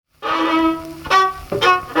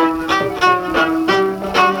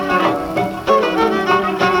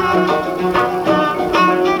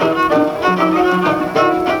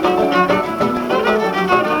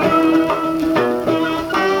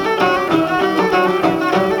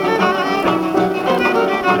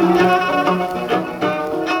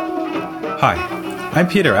I'm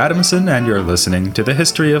Peter Adamson, and you're listening to the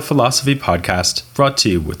History of Philosophy podcast, brought to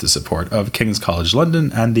you with the support of King's College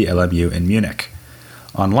London and the LMU in Munich.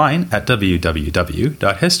 Online at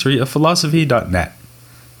www.historyofphilosophy.net.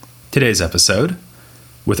 Today's episode,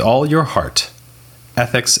 With All Your Heart,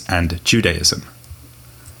 Ethics and Judaism.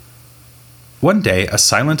 One day, a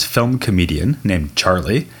silent film comedian named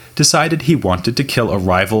Charlie decided he wanted to kill a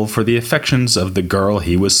rival for the affections of the girl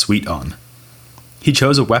he was sweet on. He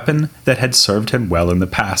chose a weapon that had served him well in the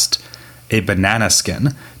past, a banana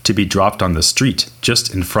skin, to be dropped on the street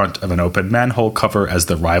just in front of an open manhole cover as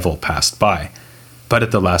the rival passed by. But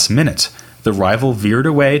at the last minute, the rival veered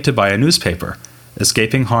away to buy a newspaper,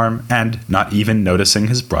 escaping harm and not even noticing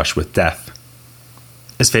his brush with death.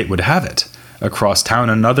 As fate would have it, across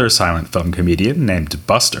town another silent film comedian named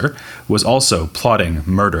Buster was also plotting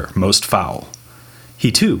murder most foul.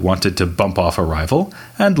 He too wanted to bump off a rival,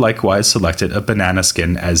 and likewise selected a banana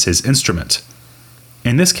skin as his instrument.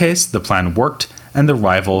 In this case, the plan worked, and the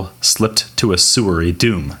rival slipped to a sewery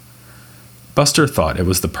doom. Buster thought it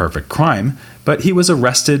was the perfect crime, but he was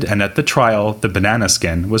arrested, and at the trial, the banana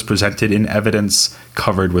skin was presented in evidence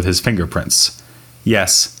covered with his fingerprints.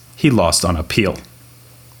 Yes, he lost on appeal.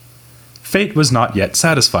 Fate was not yet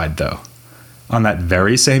satisfied, though. On that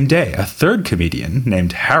very same day, a third comedian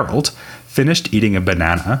named Harold finished eating a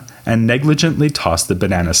banana and negligently tossed the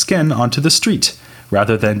banana skin onto the street,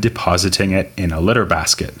 rather than depositing it in a litter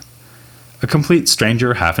basket. A complete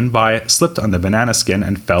stranger happened by, slipped on the banana skin,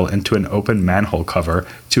 and fell into an open manhole cover,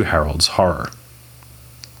 to Harold's horror.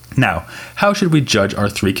 Now, how should we judge our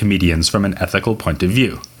three comedians from an ethical point of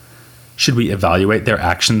view? Should we evaluate their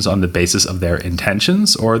actions on the basis of their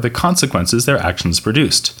intentions, or the consequences their actions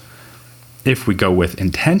produced? If we go with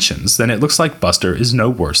intentions, then it looks like Buster is no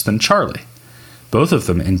worse than Charlie. Both of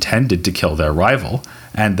them intended to kill their rival,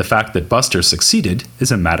 and the fact that Buster succeeded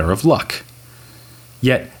is a matter of luck.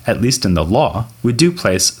 Yet, at least in the law, we do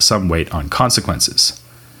place some weight on consequences.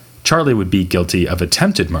 Charlie would be guilty of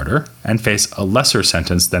attempted murder and face a lesser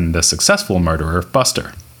sentence than the successful murderer,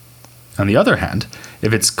 Buster. On the other hand,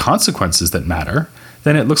 if it's consequences that matter,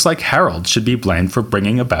 then it looks like Harold should be blamed for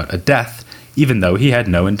bringing about a death, even though he had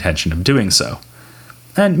no intention of doing so.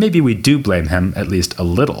 And maybe we do blame him at least a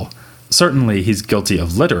little. Certainly he's guilty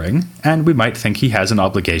of littering, and we might think he has an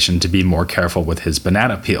obligation to be more careful with his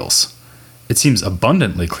banana peels. It seems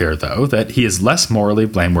abundantly clear, though, that he is less morally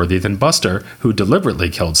blameworthy than Buster, who deliberately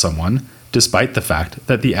killed someone, despite the fact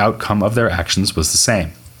that the outcome of their actions was the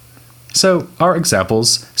same. So, our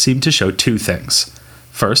examples seem to show two things.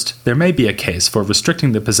 First, there may be a case for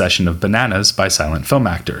restricting the possession of bananas by silent film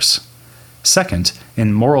actors. Second,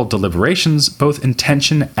 in moral deliberations, both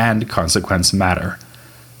intention and consequence matter.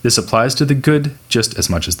 This applies to the good just as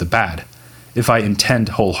much as the bad. If I intend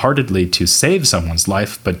wholeheartedly to save someone's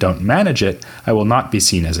life but don't manage it, I will not be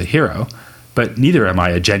seen as a hero. But neither am I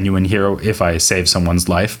a genuine hero if I save someone's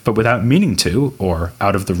life but without meaning to, or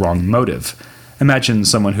out of the wrong motive. Imagine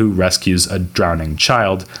someone who rescues a drowning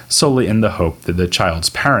child solely in the hope that the child's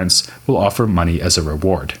parents will offer money as a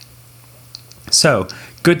reward. So,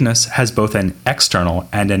 goodness has both an external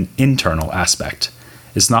and an internal aspect.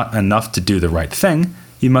 It's not enough to do the right thing,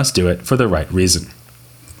 you must do it for the right reason.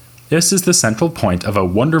 This is the central point of a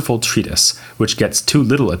wonderful treatise which gets too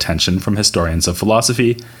little attention from historians of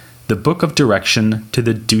philosophy, The Book of Direction to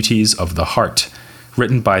the Duties of the Heart,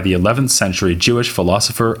 written by the 11th century Jewish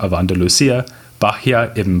philosopher of Andalusia,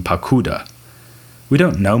 Bahya ibn Paquda. We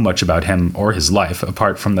don't know much about him or his life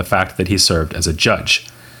apart from the fact that he served as a judge.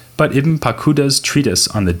 But Ibn Paquda's treatise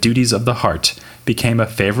on the duties of the heart became a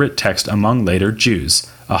favorite text among later Jews,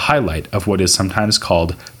 a highlight of what is sometimes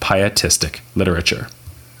called pietistic literature.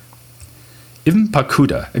 Ibn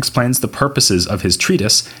Paquda explains the purposes of his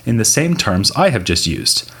treatise in the same terms I have just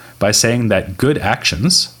used, by saying that good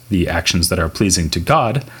actions, the actions that are pleasing to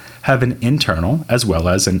God, have an internal as well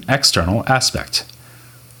as an external aspect.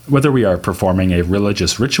 Whether we are performing a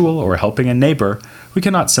religious ritual or helping a neighbor, we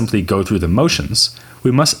cannot simply go through the motions.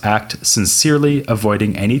 We must act sincerely,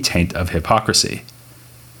 avoiding any taint of hypocrisy.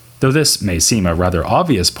 Though this may seem a rather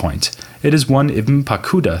obvious point, it is one Ibn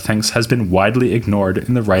Paquda thinks has been widely ignored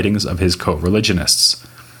in the writings of his co-religionists.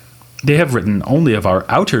 They have written only of our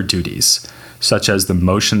outer duties, such as the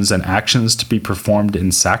motions and actions to be performed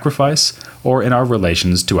in sacrifice or in our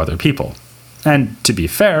relations to other people. And, to be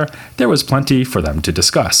fair, there was plenty for them to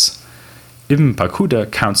discuss. Ibn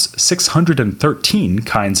Paquda counts 613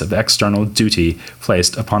 kinds of external duty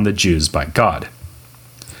placed upon the Jews by God.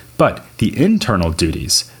 But the internal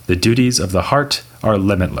duties, the duties of the heart, are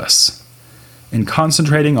limitless. In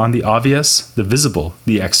concentrating on the obvious, the visible,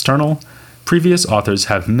 the external, previous authors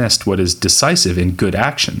have missed what is decisive in good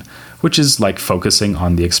action, which is like focusing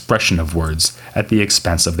on the expression of words at the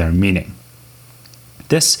expense of their meaning.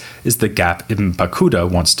 This is the gap Ibn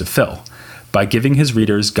Bakuda wants to fill, by giving his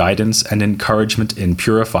readers guidance and encouragement in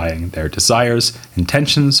purifying their desires,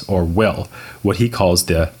 intentions, or will, what he calls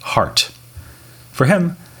the heart. For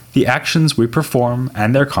him, the actions we perform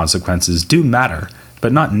and their consequences do matter,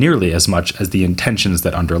 but not nearly as much as the intentions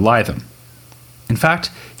that underlie them. In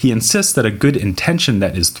fact, he insists that a good intention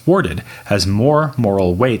that is thwarted has more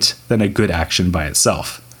moral weight than a good action by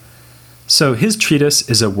itself. So his treatise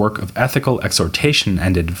is a work of ethical exhortation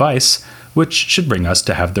and advice, which should bring us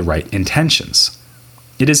to have the right intentions.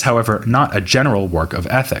 It is, however, not a general work of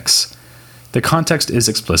ethics. The context is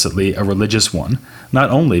explicitly a religious one, not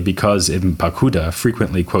only because Ibn Bakuda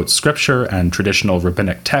frequently quotes scripture and traditional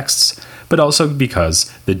rabbinic texts, but also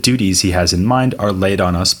because the duties he has in mind are laid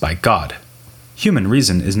on us by God. Human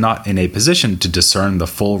reason is not in a position to discern the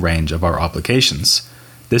full range of our obligations.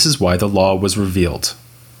 This is why the law was revealed.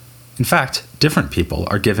 In fact, different people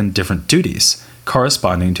are given different duties,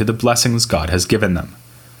 corresponding to the blessings God has given them.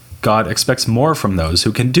 God expects more from those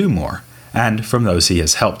who can do more, and from those he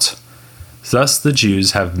has helped. Thus, the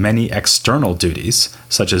Jews have many external duties,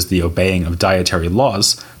 such as the obeying of dietary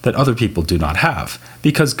laws, that other people do not have,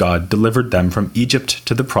 because God delivered them from Egypt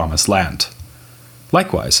to the Promised Land.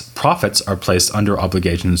 Likewise, prophets are placed under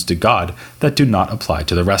obligations to God that do not apply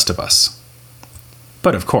to the rest of us.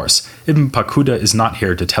 But of course, Ibn Bakuda is not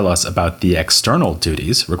here to tell us about the external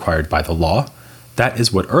duties required by the law. That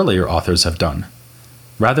is what earlier authors have done.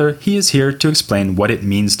 Rather, he is here to explain what it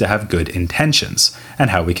means to have good intentions,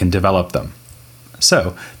 and how we can develop them.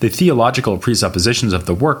 So, the theological presuppositions of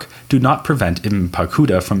the work do not prevent Ibn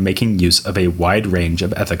Bakuda from making use of a wide range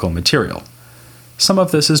of ethical material. Some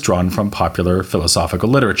of this is drawn from popular philosophical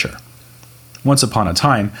literature. Once upon a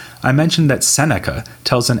time, I mentioned that Seneca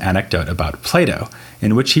tells an anecdote about Plato,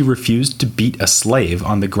 in which he refused to beat a slave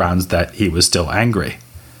on the grounds that he was still angry.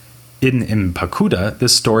 In Ibn Bakuda,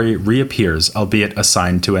 this story reappears, albeit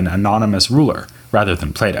assigned to an anonymous ruler, rather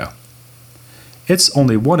than Plato. It's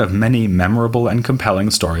only one of many memorable and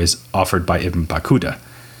compelling stories offered by Ibn Bakuda.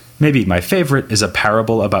 Maybe my favorite is a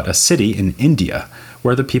parable about a city in India,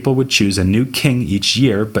 where the people would choose a new king each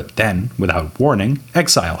year, but then, without warning,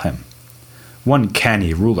 exile him. One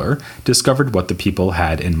canny ruler discovered what the people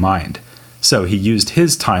had in mind, so he used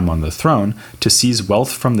his time on the throne to seize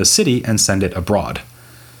wealth from the city and send it abroad.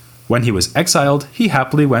 When he was exiled, he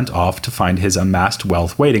happily went off to find his amassed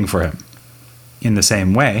wealth waiting for him. In the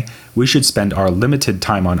same way, we should spend our limited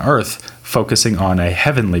time on earth focusing on a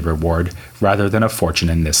heavenly reward rather than a fortune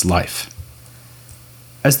in this life.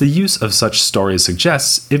 As the use of such stories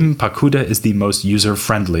suggests, Ibn Bakuda is the most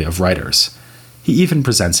user-friendly of writers. He even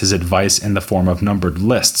presents his advice in the form of numbered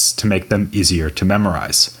lists to make them easier to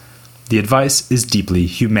memorize. The advice is deeply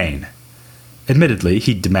humane. Admittedly,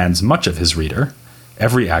 he demands much of his reader.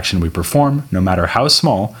 Every action we perform, no matter how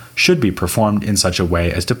small, should be performed in such a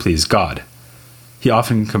way as to please God. He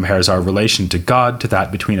often compares our relation to God to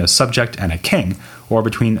that between a subject and a king, or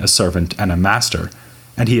between a servant and a master,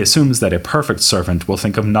 and he assumes that a perfect servant will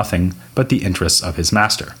think of nothing but the interests of his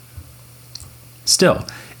master. Still,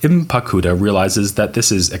 Ibn Bakuda realizes that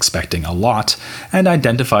this is expecting a lot, and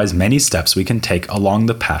identifies many steps we can take along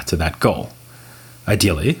the path to that goal.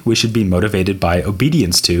 Ideally, we should be motivated by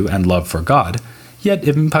obedience to and love for God, yet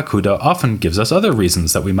Ibn Bakuda often gives us other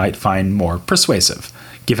reasons that we might find more persuasive,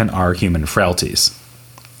 given our human frailties.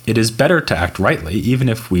 It is better to act rightly, even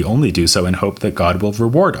if we only do so in hope that God will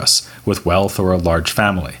reward us with wealth or a large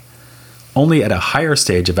family. Only at a higher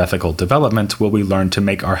stage of ethical development will we learn to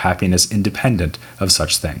make our happiness independent of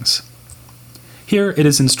such things. Here it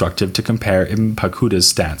is instructive to compare Ibn Bakuda's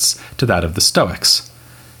stance to that of the Stoics.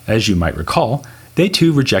 As you might recall, they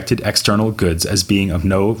too rejected external goods as being of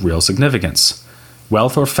no real significance.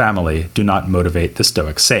 Wealth or family do not motivate the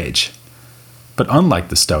Stoic sage. But unlike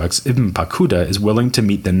the Stoics, Ibn Bakuda is willing to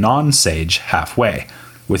meet the non-sage halfway,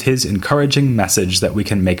 with his encouraging message that we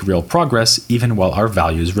can make real progress even while our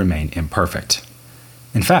values remain imperfect.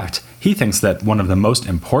 In fact, he thinks that one of the most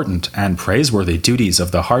important and praiseworthy duties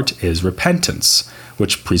of the heart is repentance,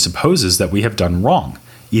 which presupposes that we have done wrong,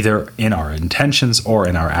 either in our intentions or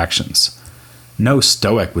in our actions. No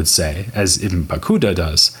Stoic would say, as Ibn Bakuda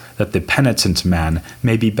does, that the penitent man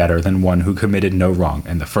may be better than one who committed no wrong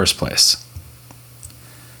in the first place.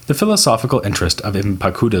 The philosophical interest of Ibn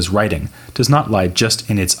Bakuda's writing does not lie just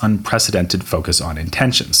in its unprecedented focus on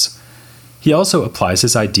intentions. He also applies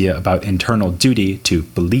his idea about internal duty to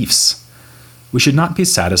beliefs. We should not be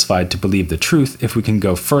satisfied to believe the truth if we can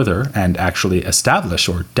go further and actually establish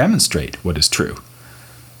or demonstrate what is true.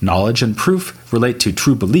 Knowledge and proof relate to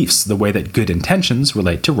true beliefs the way that good intentions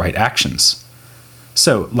relate to right actions.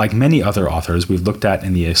 So, like many other authors we've looked at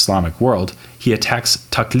in the Islamic world, he attacks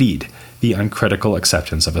taqlid, the uncritical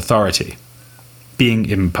acceptance of authority. Being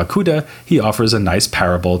Ibn Paquda, he offers a nice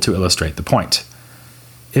parable to illustrate the point.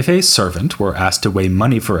 If a servant were asked to weigh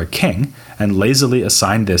money for a king and lazily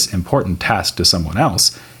assigned this important task to someone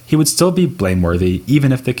else, he would still be blameworthy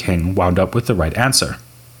even if the king wound up with the right answer.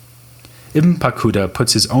 Ibn Paquda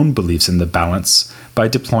puts his own beliefs in the balance by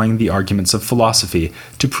deploying the arguments of philosophy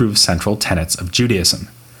to prove central tenets of Judaism.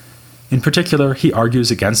 In particular, he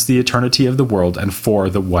argues against the eternity of the world and for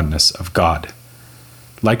the oneness of God.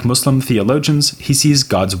 Like Muslim theologians, he sees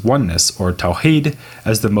God's oneness, or tawhid,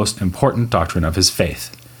 as the most important doctrine of his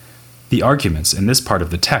faith. The arguments in this part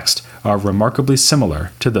of the text are remarkably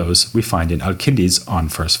similar to those we find in Al-Kindi's On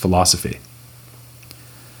First Philosophy.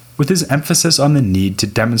 With his emphasis on the need to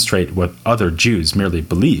demonstrate what other Jews merely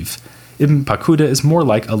believe, Ibn Paquda is more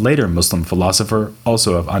like a later Muslim philosopher,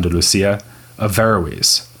 also of Andalusia,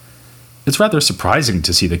 Averroes. It's rather surprising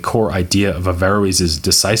to see the core idea of Averroes'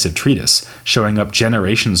 decisive treatise showing up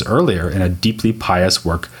generations earlier in a deeply pious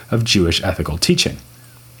work of Jewish ethical teaching.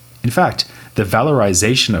 In fact, the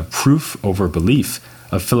valorization of proof over belief,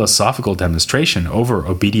 of philosophical demonstration over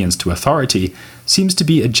obedience to authority, seems to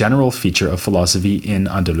be a general feature of philosophy in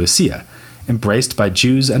Andalusia, embraced by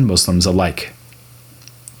Jews and Muslims alike.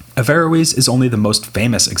 Averroes is only the most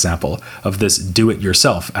famous example of this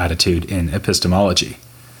do-it-yourself attitude in epistemology.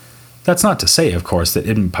 That's not to say, of course, that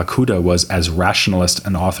Ibn Paquda was as rationalist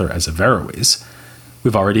an author as Averroes.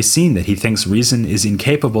 We've already seen that he thinks reason is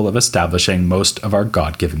incapable of establishing most of our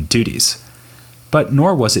God-given duties. But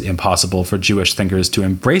nor was it impossible for Jewish thinkers to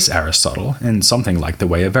embrace Aristotle in something like the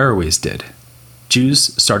way Averroes did.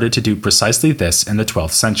 Jews started to do precisely this in the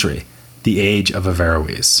 12th century, the age of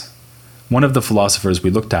Averroes. One of the philosophers we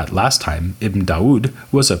looked at last time, Ibn Dawood,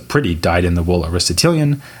 was a pretty dyed-in-the-wool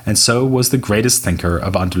Aristotelian, and so was the greatest thinker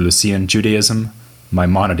of Andalusian Judaism,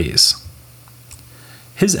 Maimonides.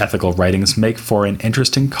 His ethical writings make for an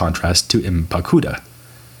interesting contrast to Ibn Paquda.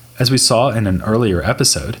 As we saw in an earlier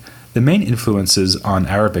episode, the main influences on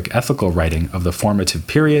Arabic ethical writing of the formative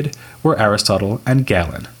period were Aristotle and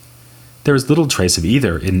Galen. There is little trace of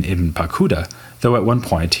either in Ibn Paquda, though at one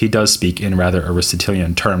point he does speak in rather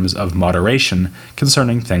Aristotelian terms of moderation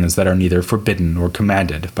concerning things that are neither forbidden nor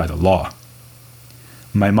commanded by the law.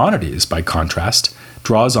 Maimonides, by contrast,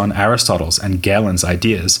 draws on Aristotle's and Galen's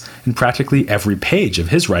ideas in practically every page of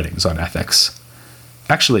his writings on ethics.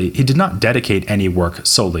 Actually, he did not dedicate any work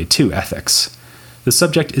solely to ethics. The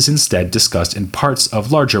subject is instead discussed in parts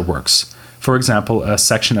of larger works, for example, a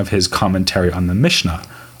section of his commentary on the Mishnah,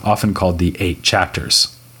 often called the 8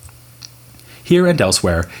 Chapters. Here and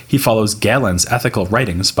elsewhere, he follows Galen's ethical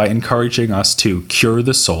writings by encouraging us to cure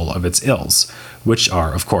the soul of its ills, which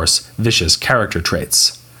are, of course, vicious character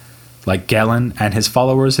traits. Like Galen and his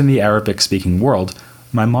followers in the Arabic-speaking world,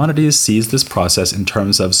 Maimonides sees this process in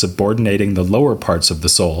terms of subordinating the lower parts of the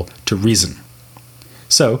soul to reason.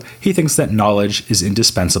 So, he thinks that knowledge is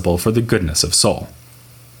indispensable for the goodness of soul.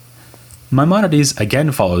 Maimonides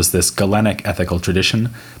again follows this Galenic ethical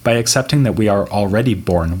tradition by accepting that we are already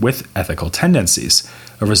born with ethical tendencies,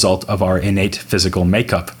 a result of our innate physical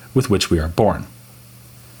makeup with which we are born.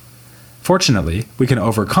 Fortunately, we can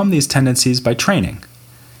overcome these tendencies by training.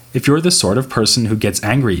 If you're the sort of person who gets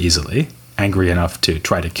angry easily, angry enough to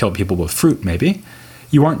try to kill people with fruit maybe,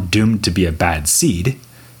 you aren't doomed to be a bad seed.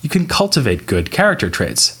 You can cultivate good character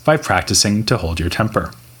traits by practicing to hold your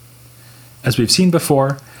temper. As we've seen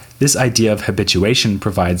before, this idea of habituation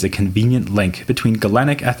provides a convenient link between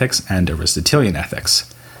Galenic ethics and Aristotelian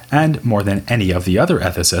ethics, and more than any of the other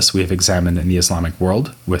ethicists we have examined in the Islamic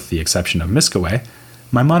world, with the exception of Miskawayh,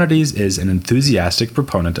 Maimonides is an enthusiastic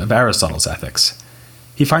proponent of Aristotle's ethics.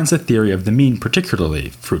 He finds the theory of the mean particularly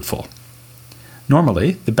fruitful.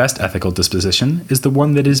 Normally, the best ethical disposition is the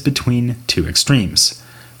one that is between two extremes.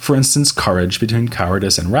 For instance, courage between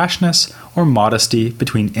cowardice and rashness, or modesty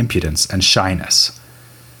between impudence and shyness.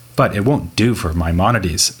 But it won't do for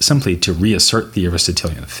Maimonides simply to reassert the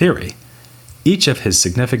Aristotelian theory. Each of his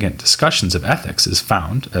significant discussions of ethics is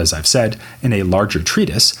found, as I've said, in a larger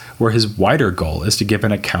treatise where his wider goal is to give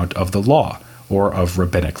an account of the law, or of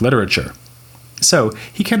rabbinic literature. So,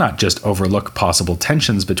 he cannot just overlook possible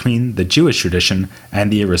tensions between the Jewish tradition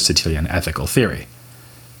and the Aristotelian ethical theory.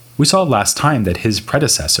 We saw last time that his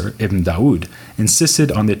predecessor, Ibn Dawood,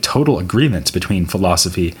 insisted on the total agreement between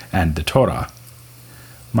philosophy and the Torah.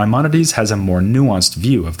 Maimonides has a more nuanced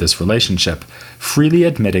view of this relationship, freely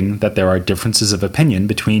admitting that there are differences of opinion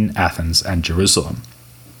between Athens and Jerusalem.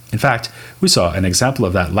 In fact, we saw an example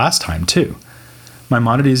of that last time too.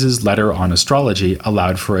 Maimonides' letter on astrology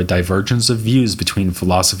allowed for a divergence of views between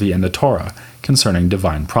philosophy and the Torah concerning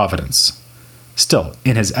divine providence. Still,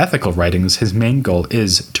 in his ethical writings, his main goal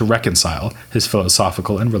is to reconcile his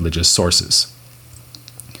philosophical and religious sources.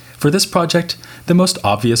 For this project, the most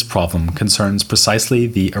obvious problem concerns precisely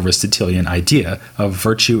the Aristotelian idea of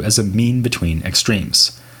virtue as a mean between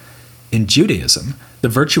extremes. In Judaism, the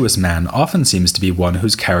virtuous man often seems to be one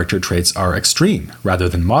whose character traits are extreme rather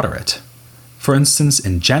than moderate. For instance,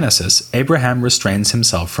 in Genesis, Abraham restrains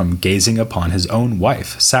himself from gazing upon his own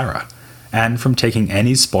wife, Sarah, and from taking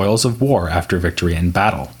any spoils of war after victory in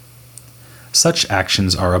battle. Such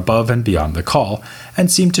actions are above and beyond the call,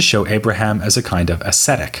 and seem to show Abraham as a kind of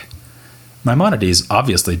ascetic. Maimonides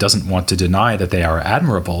obviously doesn't want to deny that they are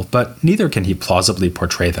admirable, but neither can he plausibly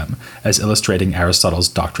portray them as illustrating Aristotle's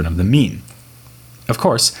doctrine of the mean. Of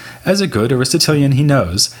course, as a good Aristotelian, he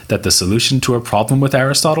knows that the solution to a problem with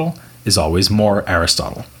Aristotle is always more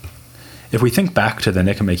Aristotle. If we think back to the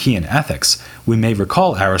Nicomachean Ethics, we may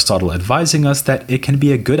recall Aristotle advising us that it can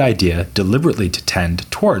be a good idea deliberately to tend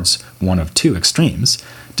towards one of two extremes,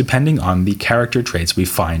 depending on the character traits we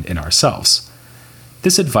find in ourselves.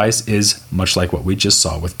 This advice is much like what we just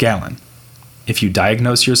saw with Galen. If you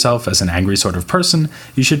diagnose yourself as an angry sort of person,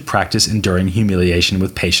 you should practice enduring humiliation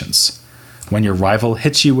with patience. When your rival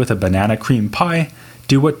hits you with a banana cream pie,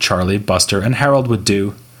 do what Charlie, Buster, and Harold would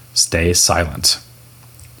do: stay silent.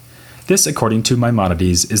 This, according to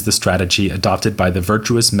Maimonides, is the strategy adopted by the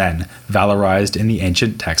virtuous men valorized in the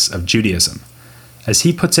ancient texts of Judaism. As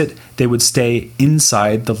he puts it, they would stay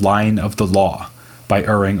inside the line of the law by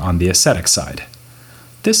erring on the ascetic side.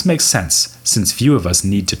 This makes sense, since few of us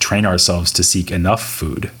need to train ourselves to seek enough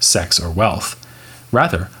food, sex, or wealth.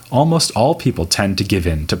 Rather, almost all people tend to give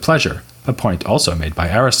in to pleasure, a point also made by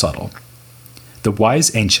Aristotle. The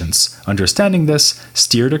wise ancients, understanding this,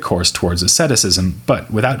 steered a course towards asceticism,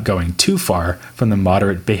 but without going too far from the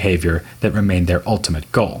moderate behavior that remained their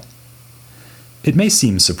ultimate goal. It may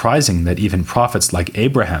seem surprising that even prophets like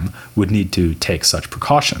Abraham would need to take such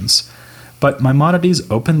precautions, but Maimonides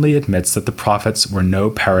openly admits that the prophets were no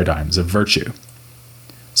paradigms of virtue.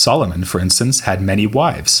 Solomon, for instance, had many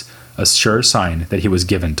wives, a sure sign that he was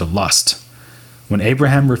given to lust. When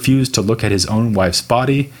Abraham refused to look at his own wife's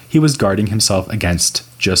body, he was guarding himself against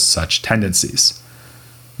just such tendencies.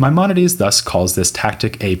 Maimonides thus calls this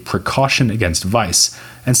tactic a precaution against vice,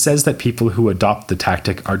 and says that people who adopt the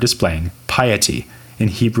tactic are displaying piety, in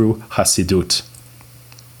Hebrew hasidut.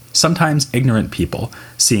 Sometimes ignorant people,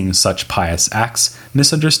 seeing such pious acts,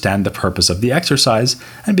 misunderstand the purpose of the exercise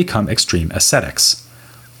and become extreme ascetics.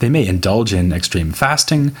 They may indulge in extreme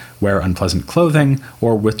fasting, wear unpleasant clothing,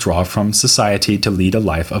 or withdraw from society to lead a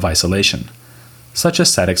life of isolation. Such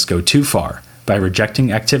ascetics go too far by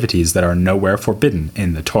rejecting activities that are nowhere forbidden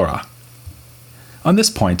in the Torah. On this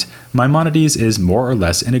point, Maimonides is more or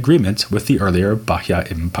less in agreement with the earlier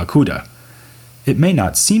Bahya ibn Pakuda. It may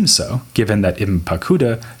not seem so, given that Ibn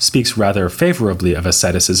Pakuda speaks rather favorably of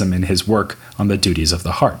asceticism in his work on the duties of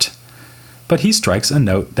the heart. But he strikes a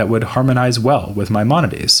note that would harmonize well with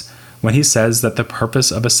Maimonides, when he says that the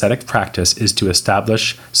purpose of ascetic practice is to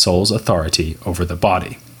establish soul's authority over the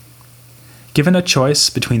body. Given a choice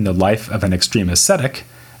between the life of an extreme ascetic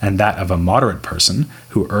and that of a moderate person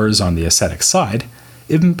who errs on the ascetic side,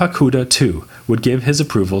 Ibn Pakuda, too, would give his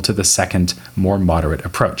approval to the second, more moderate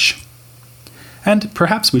approach. And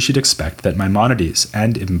perhaps we should expect that Maimonides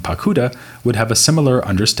and Ibn Pakuda would have a similar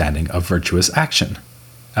understanding of virtuous action.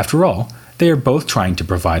 After all, they are both trying to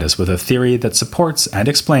provide us with a theory that supports and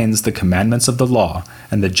explains the commandments of the law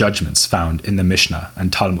and the judgments found in the Mishnah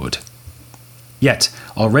and Talmud. Yet,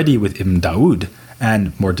 already with Ibn Daud,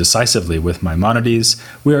 and more decisively with Maimonides,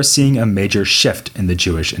 we are seeing a major shift in the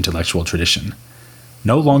Jewish intellectual tradition.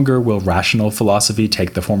 No longer will rational philosophy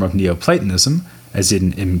take the form of Neoplatonism, as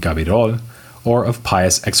in Ibn Gabirol, or of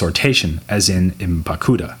pious exhortation, as in Ibn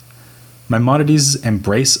Pakuda. Maimonides'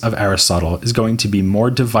 embrace of Aristotle is going to be more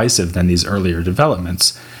divisive than these earlier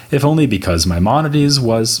developments, if only because Maimonides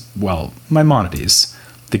was, well, Maimonides,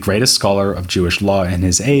 the greatest scholar of Jewish law in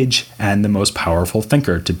his age and the most powerful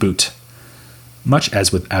thinker to boot. Much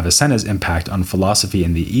as with Avicenna's impact on philosophy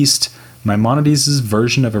in the East, Maimonides'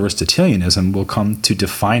 version of Aristotelianism will come to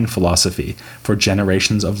define philosophy for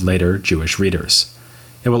generations of later Jewish readers.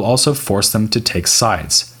 It will also force them to take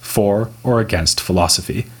sides, for or against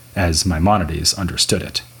philosophy, as Maimonides understood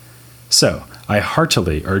it. So, I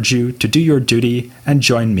heartily urge you to do your duty and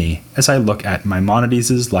join me as I look at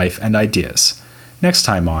Maimonides' life and ideas, next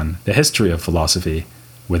time on The History of Philosophy,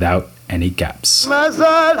 without any gaps. ما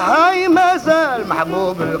زال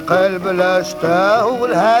محبوب القلب لا اشتاه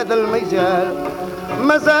لهذا المجال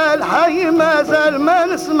مازال حي مازال ما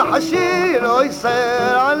نسمح شي لو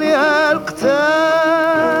يصير عليها القتال.